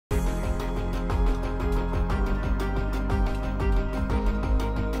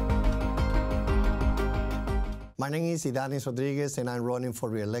My name is Ydanis and I'm running for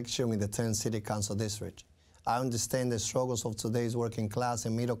re-election in the 10th City Council District. I understand the struggles of today's working class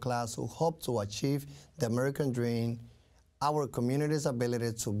and middle class who hope to achieve the American dream. Our community's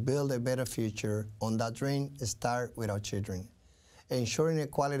ability to build a better future on that dream starts with our children. Ensuring a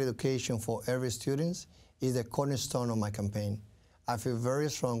quality education for every student is the cornerstone of my campaign. I feel very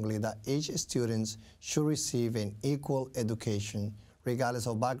strongly that each student should receive an equal education, regardless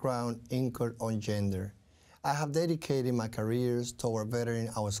of background, income, or gender. I have dedicated my careers toward bettering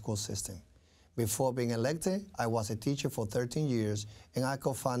our school system. Before being elected, I was a teacher for 13 years, and I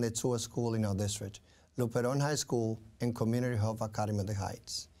co-founded two schools in our district, Luperon High School and Community Health Academy of the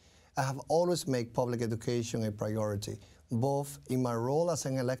Heights. I have always made public education a priority, both in my role as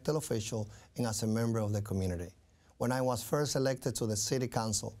an elected official and as a member of the community. When I was first elected to the City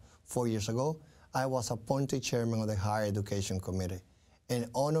Council 4 years ago, I was appointed chairman of the Higher Education Committee,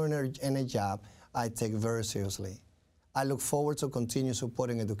 an honor and a job I take very seriously. I look forward to continue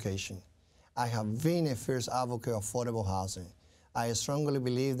supporting education. I have been a fierce advocate of affordable housing. I strongly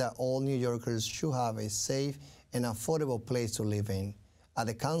believe that all New Yorkers should have a safe and affordable place to live in. At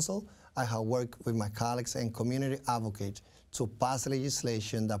the Council, I have worked with my colleagues and community advocates to pass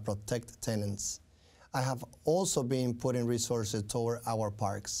legislation that protect tenants. I have also been putting resources toward our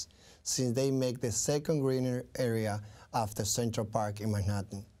parks, since they make the second greener area after Central Park in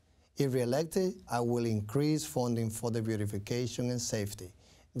Manhattan. If re-elected, I will increase funding for the beautification and safety.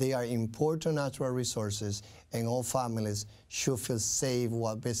 They are important natural resources, and all families should feel safe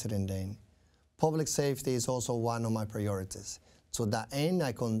while visiting them. Public safety is also one of my priorities. To that end,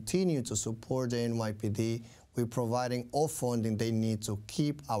 I continue to support the NYPD with providing all funding they need to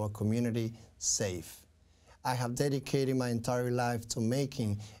keep our community safe. I have dedicated my entire life to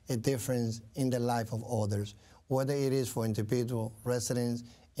making a difference in the life of others, whether it is for individual residents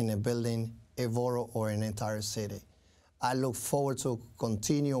in a building, a borough, or an entire city. I look forward to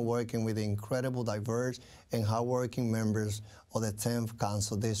continue working with the incredible, diverse, and hardworking members of the 10th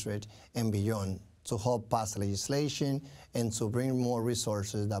Council District and beyond to help pass legislation and to bring more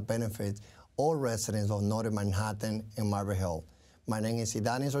resources that benefit all residents of Northern Manhattan and Marble Hill. My name is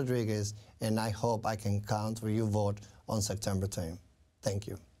Ydanis, and I hope I can count for your vote on September 10th. Thank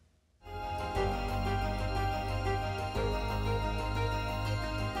you.